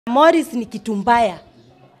Morris ni kitu mbaya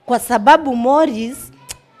kwa sababu Morris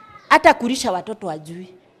hata kulisha watoto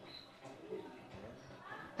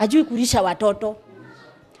ajui kulisha watoto.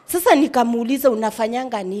 Sasa nikamuuliza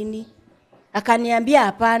unafanyanga nini? Akaniambia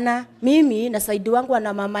hapana, mimi na Saidi wangu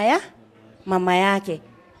na mama yake.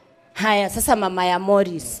 Haya, sasa mama ya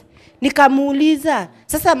Morris. Nikamuuliza,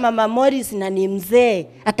 sasa mama Morris na ni mzee,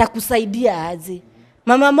 atakusaidia aje?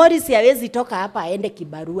 Mama Morris hawezi toka hapa aende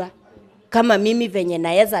kibarua. Kama mimi venye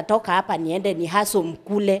naweza toka hapa niende ni haso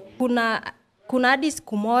mkule. Kuna hadi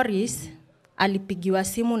siku Morris alipigiwa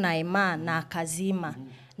simu na Emma na akazima.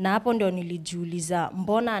 Na hapo ndio nilijiuliza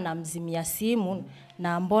mbona anamzimia simu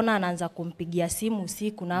na mbona anaanza kumpigia simu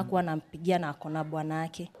usiku na hakuwa anampigia na akona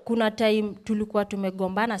bwanake. Kuna time tulikuwa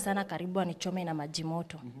tumegombana sana karibu anichome na maji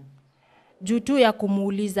moto. Juu tu ya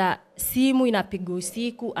kumuuliza simu inapigwa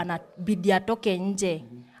usiku anabidi atoke nje.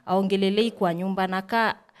 Aongelelei kwa nyumba na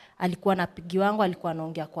kaa alikuwa anapigiwa wangu alikuwa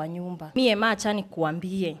anaongea kwa nyumba. Mimi Emma acha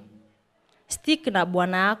nikuambie. Stick na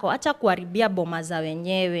bwana yako, acha kuharibia boma za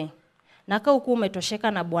wenyewe. Na kama uko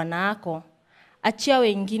umetosheka na bwana yako, achia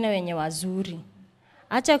wengine wenye wazuri.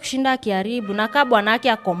 Acha kushinda akiharibu na kama bwana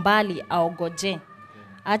yake ako mbali aogoje.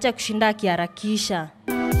 Acha kushinda akiharakisha.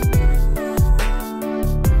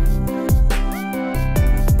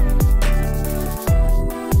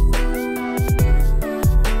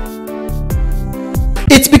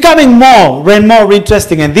 It's becoming more and more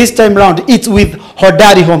interesting, and this time round it's with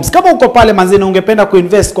Hodari Homes. Kama uko pale manzina ungependa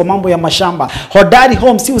kuinvest kwa mambo ya mashamba, Hodari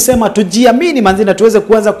Homes si usema tujiamini manzina tuweze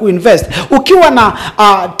kuanza kuinvest. Ukiwa na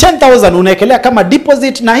 10,000 unaekelea kama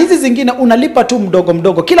deposit na hizi zingine unalipa tu mdogo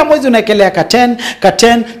mdogo. Kila mwezi unaekelea ka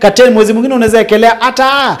 10, mwezi mwingine unaweza ekelea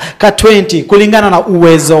hata ka 20 kulingana na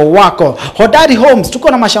uwezo wako. Hodari Homes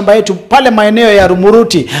tuko na mashamba yetu pale maeneo ya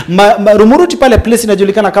Rumuruti. Rumuruti pale place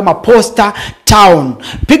inajulikana kama Posta Town.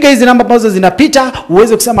 Piga hizi namba ambazo zinapita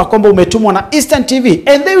uweze kusema kwamba umetumwa na Eastern TV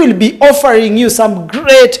and they will be offering you some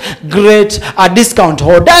great discount.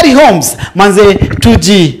 Hodari Homes manze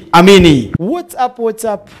tujiamini. What's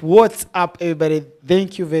up everybody?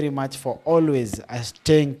 Thank you very much for always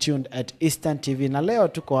staying tuned at Eastern TV. Na leo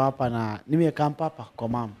tuko hapa na nimekaa hapa kwa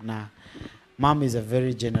mom, na mom is a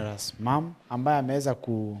very generous mom ambaye ameweza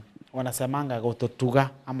wanasemanga gototuga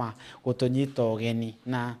ama gotonyito geni,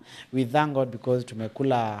 na we thank God because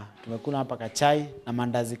tumekula hapa kachai na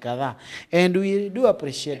mandazi kadhaa, and we do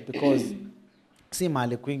appreciate because si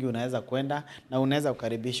mahali kwingi unaweza kwenda na unaweza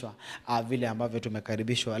kukaribishwa vile ambavyo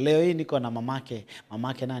tumekaribishwa. Leo hii niko na mamake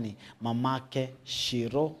nani? Mamake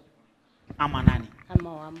Shiro ama nani?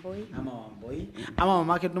 Ama Wamboi. Ama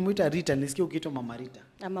mamake tunamuita Rita, nilisikia ukiitwa Mama Rita.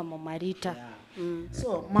 Ama Mama Rita. Yeah.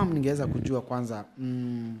 So mom, ningeweza kujua kwanza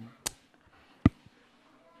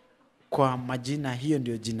kwa majina hiyo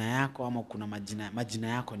ndio jina yako ama kuna majina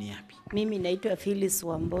yako ni yapi? Mimi naitwa Phyllis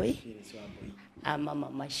Wamboi. Ama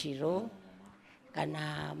Mama Shiro.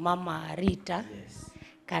 Kana Mama Rita. Yes.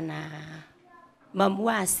 Kana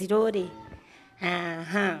Mama Asirori.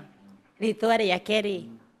 Ritware ya Keri.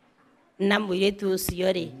 Na mwiretu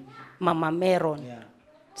usiori Mama Meron. Yeah.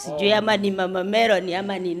 Sijui ama ni Mama Meron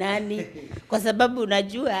ama ni nani. Kwa sababu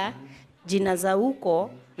unajua jina za huko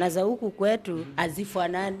na za huku kwetu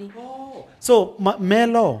hazifanani. So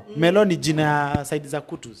Melo ni jina Saidi za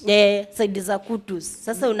Kutus. Saidi za Kutus.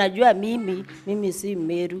 Sasa unajua mimi si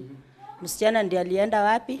Meru. Msichana ndiye alienda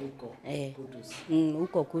wapi? Huko. Kutus.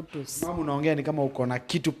 Huko Kutus. Mama, unaongea ni kama uko na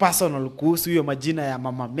kitu personal kuhusu hiyo majina ya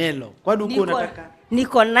Mama Melo. Kwani uko unataka?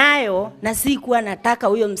 Niko nayo na sikuwa nataka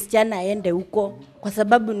huyo msichana aende huko kwa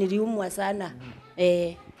sababu niliumwa sana.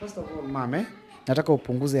 First of all, mama, nataka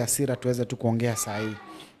upunguze hasira tuweze tu kuongea saa hii.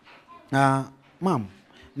 Mama,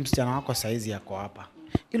 msichana wako saizi yako hapa.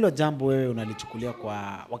 Hilo jambo wewe unalichukulia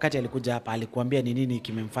kwa wakati alikuja hapa alikuambia ni nini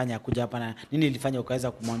kimemfanya kuja hapa na nini ilifanya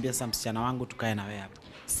ukaweza kumwambia sasa msichana wangu tukae na wewe hapa?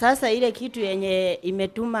 Sasa ile kitu yenye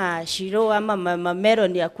imetuma Shiro ama Mama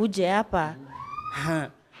Meron ya kuje hapa,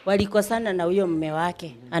 walikosana na huyo mume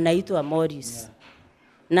wake anaitwa Morris. Yeah.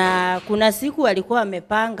 Na kuna siku alikuwa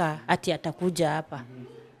amepanga ati atakuja hapa.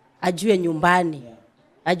 Ajue nyumbani.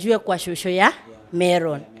 Ajue kwa shosho ya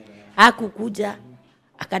Meron. Hakukuja,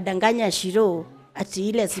 akadanganya Shiro ati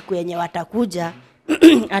ile siku yenye watakuja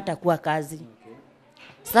atakuwa kazi.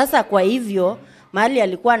 Sasa kwa hivyo mahali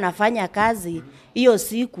alikuwa anafanya kazi hiyo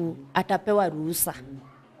siku atapewa ruhusa.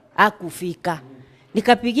 Hakufika.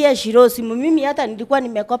 Nikapigia Shiro simu, mimi hata nilikuwa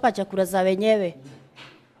nimekopa chakula za wenyewe.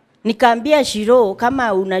 Nikaambia Shiro,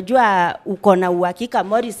 kama unajua uko na uhakika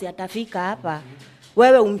Morris atafika hapa,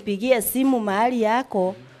 wewe umpigie simu mahali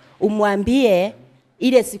yako umwambie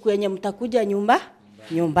ile siku yenye mtakuja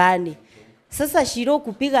nyumbani. Sasa Shiro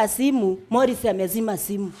kupiga simu, Morris amezima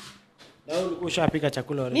simu. Wewe ulikuwa ushapika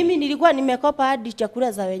chakula already? Mimi nilikuwa nimekopa hadi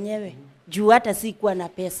chakula za wenyewe. Juu hata sikuwa na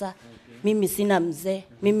pesa. Mimi sina mzee.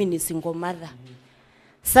 Mimi ni single mother.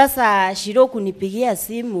 Sasa Shiro kunipigia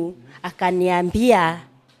simu akaniambia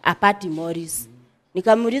apati Morris.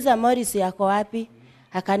 Nikamuuliza Morris yako wapi?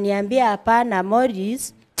 Akaniambia hapana,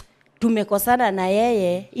 Morris tumekosana na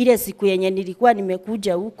yeye ile siku yenye nilikuwa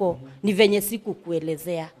nimekuja huko ni venye siku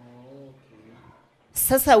kuelezea.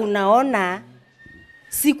 Sasa unaona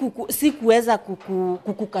sikuweza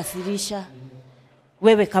kukukasirisha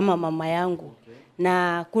wewe kama mama yangu.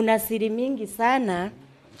 Na kuna siri mingi sana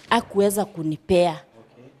hakuweza kunipea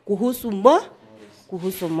kuhusu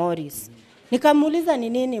Morris. Nikamuuliza ni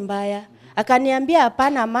nini mbaya? Akaniambia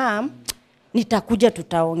hapana mom, nitakuja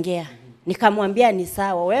tutaongea. Nikamwambia ni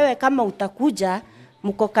sawa, wewe kama utakuja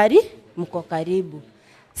mko karibu.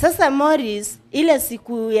 Sasa Morris ile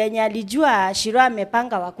siku yenye alijua Shiro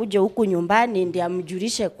amepanga wakuje huku nyumbani ndiye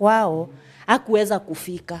amjulishe kwao, hakuweza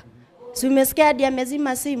kufika. Si umesikia hadi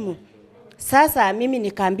amezima simu? Sasa mimi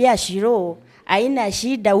nikaambia Shiro haina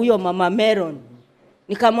shida huyo mama Meron.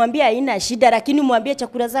 Nikamwambia haina shida lakini mwambie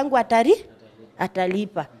chakula zangu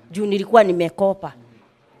atalipa. Juu nilikuwa nimekopa.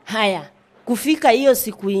 Haya, kufika hiyo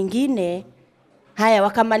siku ingine, haya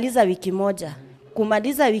wakamaliza wiki moja.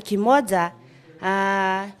 Kumaliza wiki moja,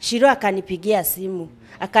 Shiro akanipigia simu.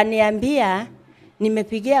 Akaniambia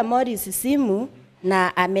nimepigia Morris simu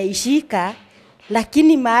na ameishika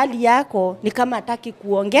lakini mahali yako ni kama hataki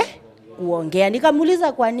kuongea.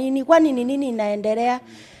 Nikamuuliza kwa nini? Kwani ni nini inaendelea?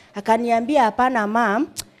 Akaniambia hapana mom,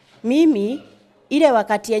 mimi ile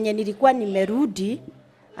wakati yenye nilikuwa nimerudi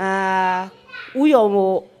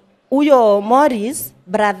huyo Morris,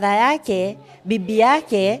 brother yake, bibi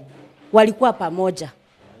yake walikuwa pamoja.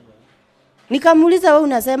 Nikamuuliza wewe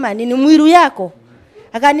unasema nini, mwiru yako?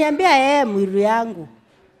 Akaniambia mwiru yangu.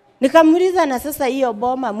 Nikamuuliza na sasa hiyo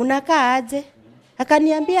boma mnakaa aje?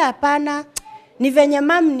 Akaniambia hapana, ni venye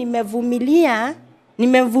mam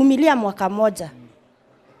nimevumilia mwaka moja.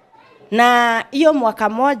 Na hiyo mwaka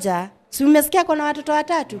moja, si umesikia kuna watoto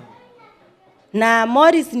 3? Na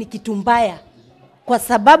Morris ni kitu mbaya. Kwa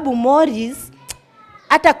sababu Morris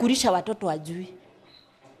hata kulisha watoto ajui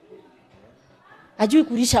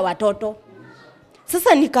kulisha watoto.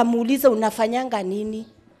 Sasa nikamuuliza unafanyanga nini?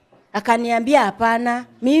 Akaniambia hapana,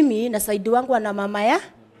 mimi na saidi wangu na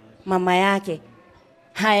mama yake.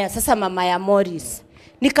 Haya, sasa mama ya Morris.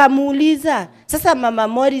 Nikamuuliza, sasa mama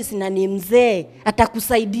Morris na ni mzee,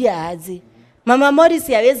 atakusaidia aje? Mama Morris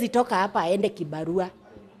hawezi toka hapa aende kibarua.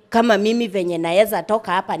 Kama mimi venye naweza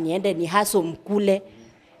toka hapa niende ni haso mkule.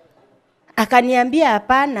 Akaniambia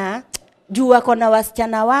hapana, juu wako na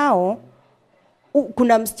wasichana wao.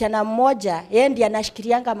 Kuna msichana mmoja, yeye ndiye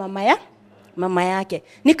anashikilianga mama yake.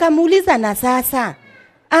 Nikamuuliza na sasa,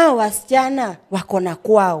 wasichana wako na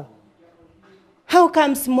kwao. How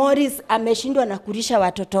comes Morris ameshindwa na kulisha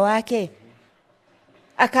watoto wake?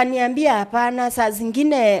 Akaniambia hapana, saa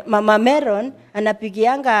zingine mama Meron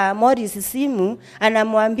anapigianga Morris simu,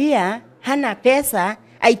 anamwambia hana pesa,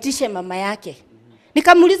 aitishe mama yake.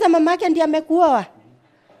 Nikamuuliza mama yake ndiye amekuoa?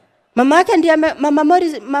 Mama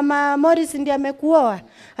Morris ndiye amekuoa?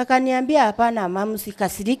 Akaniambia hapana mama,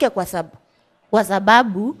 usikasirike kwa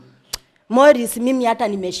sababu Morris mimi hata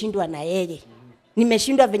nimeshindwa na yeye.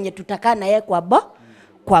 Nimeshindwa venye tutakaa na yeye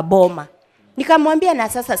kwa boma. Nikamwambia na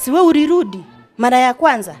sasa si wewe ulirudi mara ya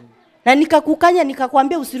kwanza? Na nikakukanya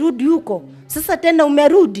nikakwambia usirudi huko. Sasa tena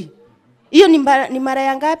umerudi. Hiyo ni mara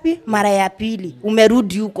ya ngapi? Mara ya pili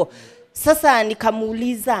umerudi huko. Sasa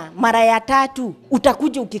nikamuuliza mara ya 3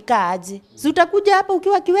 utakuja ukikaa aje? Si utakuja hapa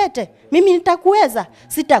ukiwa kiwete? Mimi nitakuweza?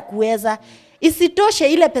 Sitakuweza.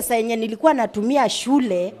 Isitoshe ile pesa yenye nilikuwa natumia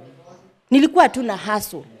shule, nilikuwa tu na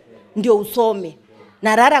haso ndio usome.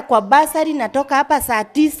 Narara kwa basari, natoka hapa saa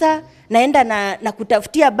 9 naenda na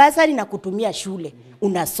kutafutia basari na kutumia shule.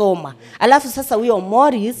 Unasoma. Alafu sasa huyo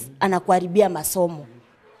Morris anakuharibia masomo.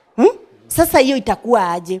 Sasa hiyo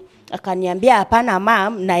itakuwa aje? Akaniambia hapana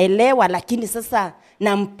mom, naelewa lakini sasa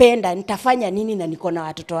nampenda, nitafanya nini na niko na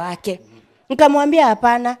watoto wake? Nikamwambia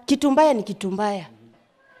hapana, kitu mbaya ni kitu mbaya.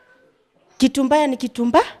 Kitu mbaya ni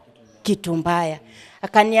kitu mbaya.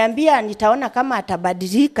 Akaniambia nitaona kama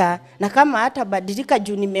atabadilika, na kama hatabadilika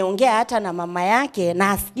juu nimeongea hata na mama yake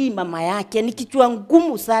na asikii mama yake, ni kichwa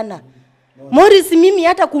ngumu sana. Morris mimi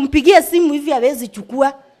hata kumpigia simu hivi hawezi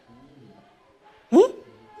chukua.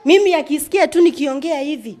 Mimi akisikia tu nikiongea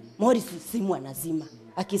hivi, Morris simu anazima.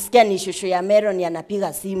 Akisikia ni shosho ya Meron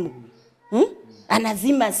anapiga simu.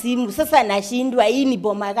 Anazima simu. Sasa anashindwa hii ni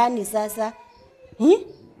boma gani sasa?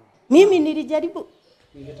 Mimi nilijaribu.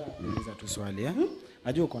 Ningetaka tu swali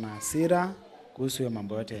Najua uko na hasira kuhusu hiyo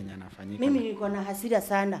mambo yote yenye yanafanyika. Mimi niko na hasira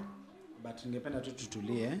sana. But ningependa tu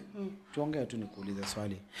tutulie. Tuongee tu nikuulize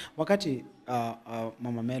swali. Wakati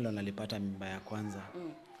Mama Melon alipata mimba ya kwanza.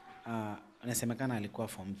 Anasemekana alikuwa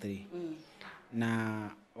form 3. Na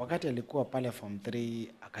wakati alikuwa pale form 3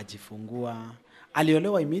 akajifungua,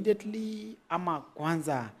 aliolewa immediately ama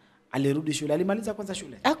kwanza alirudi shule? Alimaliza kwanza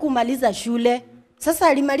shule? Hakumaliza shule. Sasa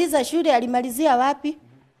alimaliza shule, alimalizia wapi?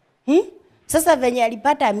 Sasa venye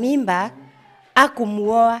alipata mimba,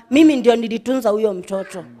 hakumuoa. Mimi ndio nilitunza huyo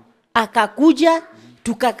mtoto. Akakuja,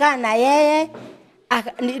 tukakaa na yeye,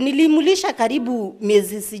 nilimulisha karibu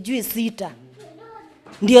miezi sijui 6.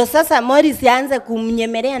 Ndio sasa Morris aanze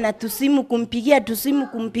kumnyemelea na tusimu,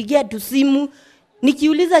 kumpigia tusimu.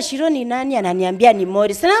 Nikiuliza Shiro ni nani, ananiambia ni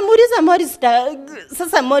Morris. Namuuliza Morris,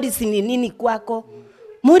 sasa Morris ni nini kwako?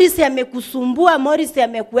 Morris amekusumbua, Morris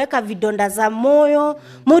amekuweka vidonda za moyo,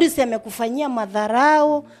 Morris amekufanyia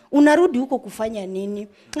madharau, unarudi huko kufanya nini?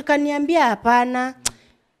 Akaniambia hapana.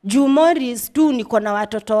 Juu Morris tu niko na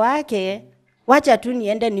watoto wake, wacha tu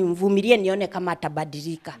niende nimvumilie nione kama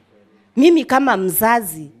atabadilika. Mimi kama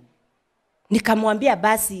mzazi nikamwambia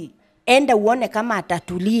basi enda uone kama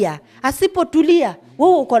atatulia. Asipotulia,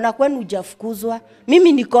 wewe uko na kwenu hujafukuzwa.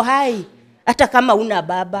 Mimi niko hai hata kama una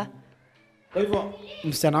baba. Kwa hivyo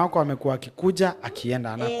msichana wako amekuwa akikuja,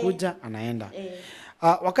 akienda, anakuja, anaenda.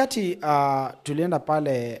 Wakati tulienda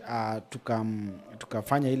pale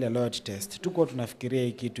tukafanya ile loyalty test, tuko tunafikiria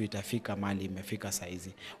hii kitu itafika mahali imefika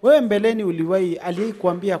saizi. Wewe mbeleni aliwahi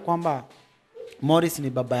kuambia kwamba Morris ni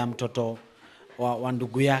baba ya mtoto wa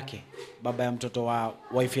ndugu yake, baba ya mtoto wa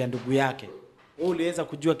wife ya ndugu yake? Wewe uliweza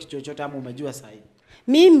kujua kitu chochote ama umejua sasa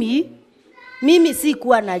hivi? Mimi si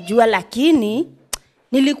kuwa najua, lakini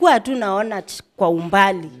nilikuwa tu naona kwa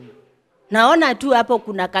umbali. Naona tu hapo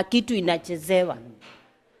kuna kitu inachezewa.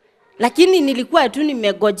 Lakini nilikuwa tu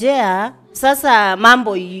nimegojea sasa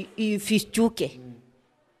mambo ifichuke.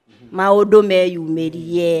 Maodo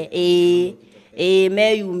meyumerie.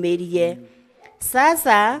 Meyumerie.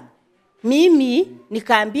 Sasa mimi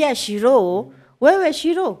nikaambia Shiro, wewe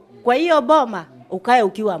Shiro, kwa hiyo boma ukae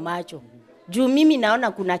ukiwa macho. Juu mimi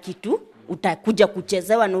naona kuna kitu utakuja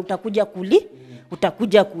kuchezewa na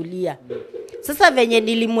utakuja kulia. Sasa venye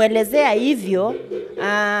nilimuelezea hivyo,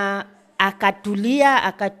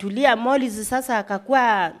 akatulia Morris. Sasa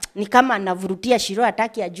akakuwa ni kama anavurutia Shiro,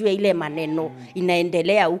 hataki ajue ile maneno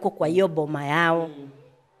inaendelea huko kwa hiyo boma yao.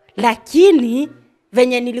 Lakini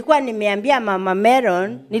venye nilikuwa nimeambia Mama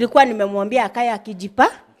Melon, nilikuwa nimemwambia akae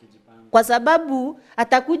akijipa, kwa sababu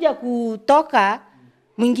atakuja kutoka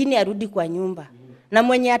mwingine arudi kwa nyumba. Na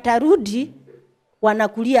mwenye atarudi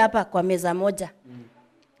wanakulia hapa kwa meza moja.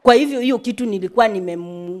 Kwa hivyo hiyo kitu nilikuwa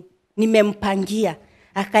nimempangia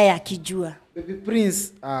akae akijua. Baby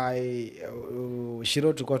Prince,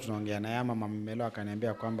 Shiro tulikuwa tunaongea na yeye, Mama Melon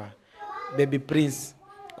akaniambia kwamba Baby Prince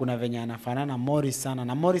kuna venye anafanana Morris sana,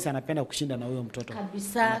 na Morris anapenda kushinda na huyo mtoto.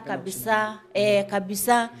 Kabisa.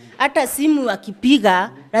 Kabisa. Hata simu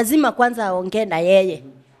akipiga lazima kwanza aongee na yeye.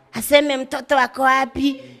 Aseme mtoto wako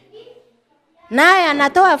wapi? Naye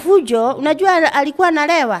anatoa fujo. Unajua alikuwa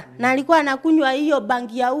analewa na alikuwa anakunywa hiyo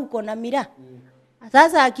bangi ya huko na miraa.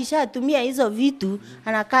 Sasa akishatumia hizo vitu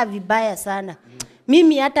anakaa vibaya sana.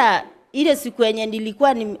 Mimi hata ile siku yenye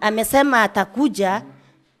nilikuwa amesema atakuja,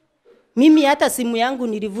 mimi hata simu yangu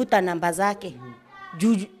nilivuta namba zake.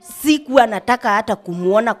 Juu sikuwa nataka hata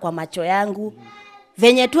kumuona kwa macho yangu.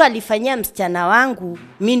 Venye tu alifanyia msichana wangu,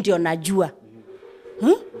 mimi ndio najua.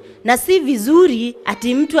 Na si vizuri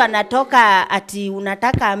ati mtu anatoka ati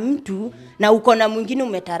unataka mtu na uko na mwingine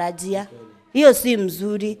umetarajia. Hiyo si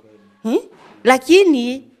mzuri.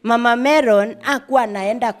 Lakini Mama Melon hakuwa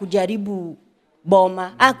anaenda kujaribu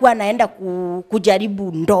boma, hakuwa anaenda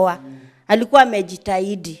kujaribu ndoa. Alikuwa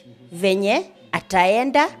amejitahidi venye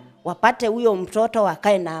ataenda wapate huyo mtoto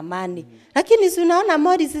wakae na amani. Lakini si unaona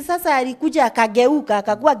Morris sasa alikuja akageuka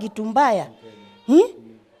akakuwa kitu mbaya.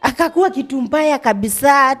 Akakuwa kitu mbaya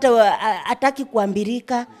kabisa, hata hataki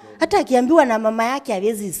kuambirika. Hata akiambiwa na mama yake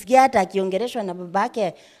hawezi sikia, hata akiongeleshwa na baba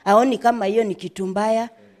yake aoni kama hiyo ni kitu mbaya.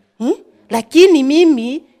 Lakini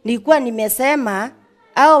mimi nilikuwa nimesema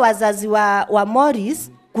hao wazazi wa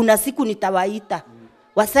Morris kuna siku nitawaita.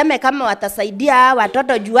 Waseme kama watasaidia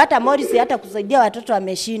watoto, juu hata Morris hata kusaidia watoto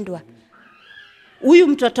ameshindwa.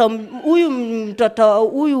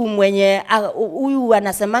 Huyu mwenye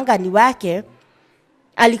anasemanga ni wake,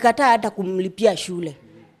 alikataa hata kumlipia shule.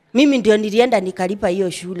 Mimi ndio nilienda nikalipa hiyo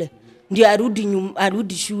shule. Ndio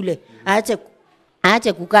arudi shule.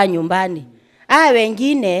 Aache kukaa nyumbani.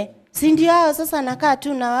 Wengine si ndio hao sasa nakaa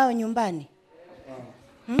tu na wao nyumbani.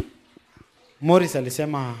 Morris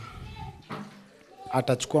alisema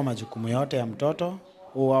atachukua majukumu yote ya mtoto,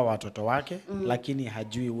 huwa watoto wake, lakini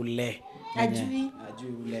hajui ule Ajui.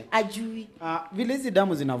 Ajui ule. Ajui. Vile hizi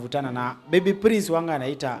damu zinavutana na baby prince wanga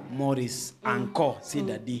anaita Morris Anko si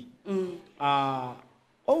daddy.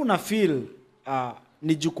 Una feel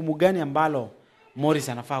ni jukumu gani ambalo Morris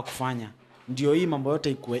anafaa kufanya ndio hii mambo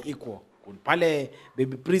yote ikuwe equal? Pale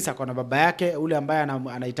baby prince akona baba yake ule ambaye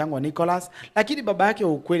anaitangwa Nicholas, lakini baba yake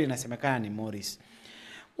ukweli inasemekana ni Morris.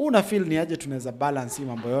 Una feel ni aje tunaweza balance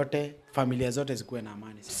mambo yote, familia zote zikuwe na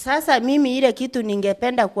amani? Sasa mimi ile kitu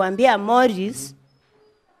ningependa kuambia Morris,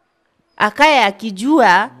 akaye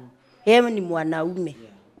akijua yeye ni mwanaume.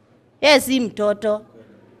 Yeye si mtoto.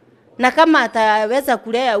 Na kama ataweza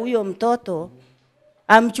kulea huyo mtoto,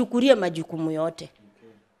 amchukulie majukumu yote.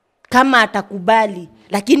 Kama atakubali,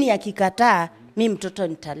 lakini akikataa, mimi mtoto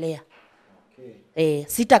nitalea.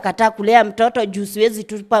 Sitakataa kulea mtoto juu siwezi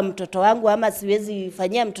tupa mtoto wangu ama siwezi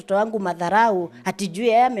fanyia mtoto wangu madharau atijue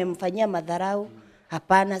yeye amemfanyia madharau.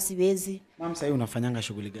 Hapana, siwezi. Mama, sasa unafanyanga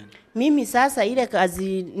shughuli gani? Mimi sasa ile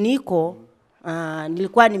kazi niko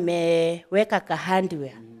nilikuwa nimeweka ka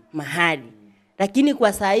hardware mahali. Lakini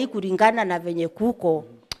kwa saa hii kulingana na venye kuko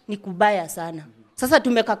ni kubaya sana. Sasa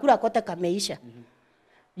tumekakula kote kameisha.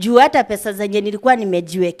 Juu hata pesa zenye nilikuwa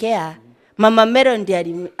nimejiwekea Mama Mero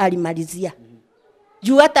ndiye alimalizia.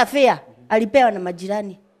 Juu hata fare alipewa na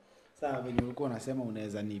majirani. Sasa venye ulikuwa unasema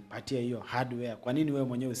unaweza nipatia hiyo hardware, kwa nini wewe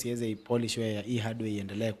mwenyewe usiweze ipolish wewe hii hardware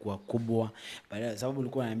iendelee kuwa kubwa? Badala sababu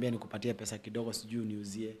ulikuwa unaniambia nikupatie pesa kidogo sijui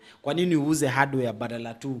niuzie. Kwa nini uuze hardware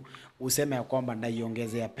badala tu useme ya kwamba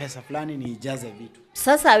ndaiongezea pesa fulani niijaze vitu?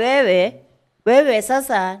 Sasa wewe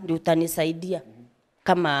sasa ndio utanisaidia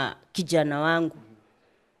kama kijana wangu.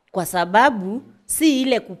 Kwa sababu si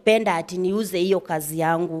ile kupenda ati niuze hiyo kazi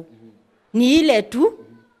yangu. Ni ile tu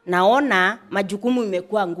naona majukumu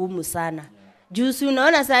imekuwa ngumu sana. Juu si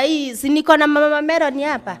unaona sasa hii si niko na Mama Mero ni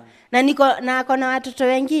hapa na niko na watoto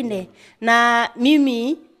wengine na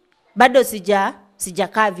mimi bado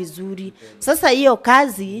sijakaa vizuri. Sasa hiyo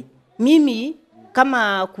kazi mimi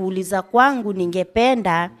kama kuuliza kwangu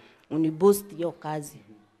ningependa uniboost hiyo kazi.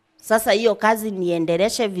 Sasa hiyo kazi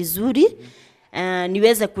niendeleshe vizuri.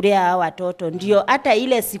 Niweze kulea hao watoto ndio hata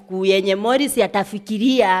ile siku yenye Morris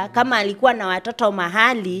atafikiria kama alikuwa na watoto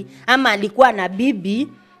mahali ama alikuwa na bibi,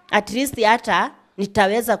 at least hata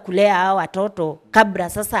nitaweza kulea hao watoto kabla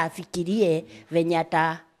sasa afikirie venye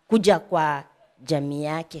atakuja kwa jamii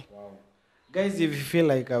yake. Guys, if you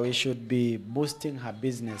feel like we should be boosting her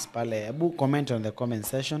business pale, ebu comment on the comment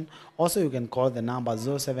section. Also you can call the number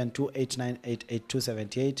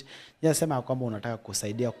 0728988278. Just sema kwamba unataka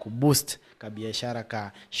kusaidia kuboost kabiashara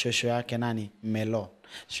ka shosho yake nani Melo.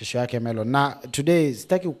 Shosho yake Melo. Na today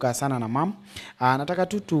sitaki kukaa sana na mam. Nataka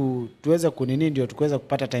tu tuweze kunini ndio tuweze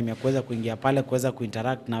kupata time ya kuweza kuingia pale, kuweza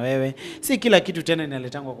kuinteract na wewe. Si kila kitu tena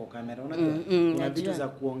inaletangwa kwa kamera. Unajua kuna vitu za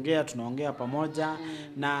kuongea, tunaongea pamoja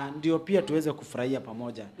na ndio pia tuweze kufurahia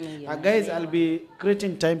pamoja. Guys, I'll be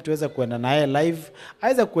creating time tuweze kuenda naye live.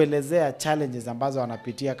 Aweza kuelezea challenges ambazo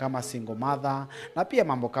anapitia kama single mother na pia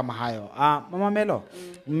mambo kama hayo. Mama Melo,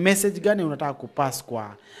 message gani unataka kupass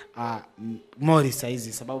kwa Morris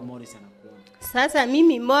hizi sababu Morris anakuona? Sasa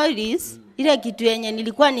mimi Morris ile kitu yenye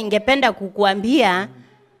nilikuwa ningependa kukuambia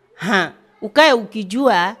ukae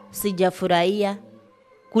ukijua sijafurahia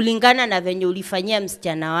kulingana na venye ulifanyia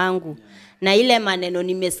msichana wangu na ile maneno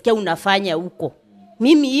nimesikia unafanya huko.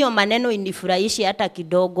 Mimi hiyo maneno inifurahishi hata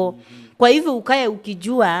kidogo. Kwa hivyo ukae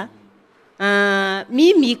ukijua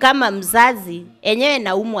mimi kama mzazi enyewe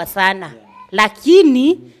naumwa sana.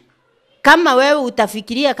 Lakini kama wewe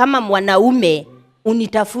utafikiria kama mwanaume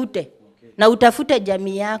unitafute na utafute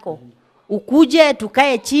jamii yako. Ukuje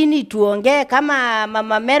tukae chini tuongee kama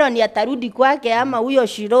Mama Mero ni atarudi kwake ama huyo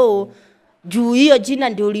Shiro juu hiyo jina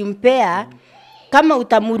ndio ulimpea. Kama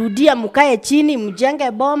utamurudia mkae chini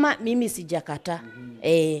mjenge boma, mimi sijakataa.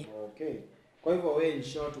 Okay. Kwa hivyo wewe in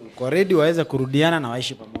short uko ready waweze kurudiana na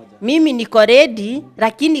waishi pamoja? Mimi niko ready,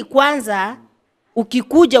 lakini kwanza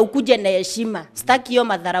ukikuja ukuje na heshima. Sitaki hiyo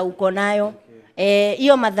madhara uko nayo.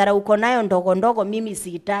 Hiyo madhara uko nayo ndogo ndogo mimi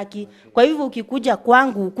sitaki. Kwa hivyo ukikuja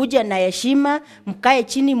kwangu ukuje na heshima, mkae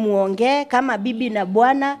chini muongee kama bibi na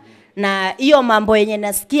bwana, na hiyo mambo yenye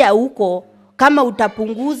nasikia huko kama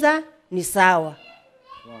utapunguza ni sawa.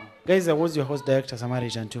 Guys, I was your host director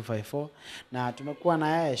Samaritan 254 na tumekuwa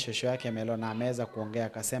na yeye shosho yake Melo na ameweza kuongea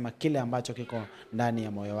akasema kile ambacho kiko ndani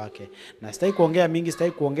ya moyo wake. Na sitaki kuongea mingi,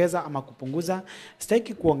 sitaki kuongeza ama kupunguza,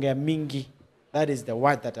 sitaki kuongea mingi. That is the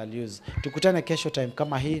word that I'll use. Tukutane kesho time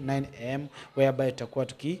kama hii 9 am whereby tutakuwa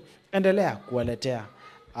tukiendelea kuwaletea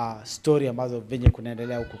story ambazo venye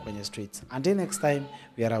kunaendelea huko kwenye streets. Until next time,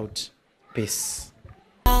 we are out. Peace.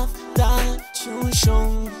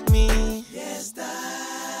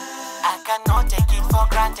 I cannot take it for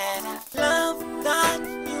granted. tena. Love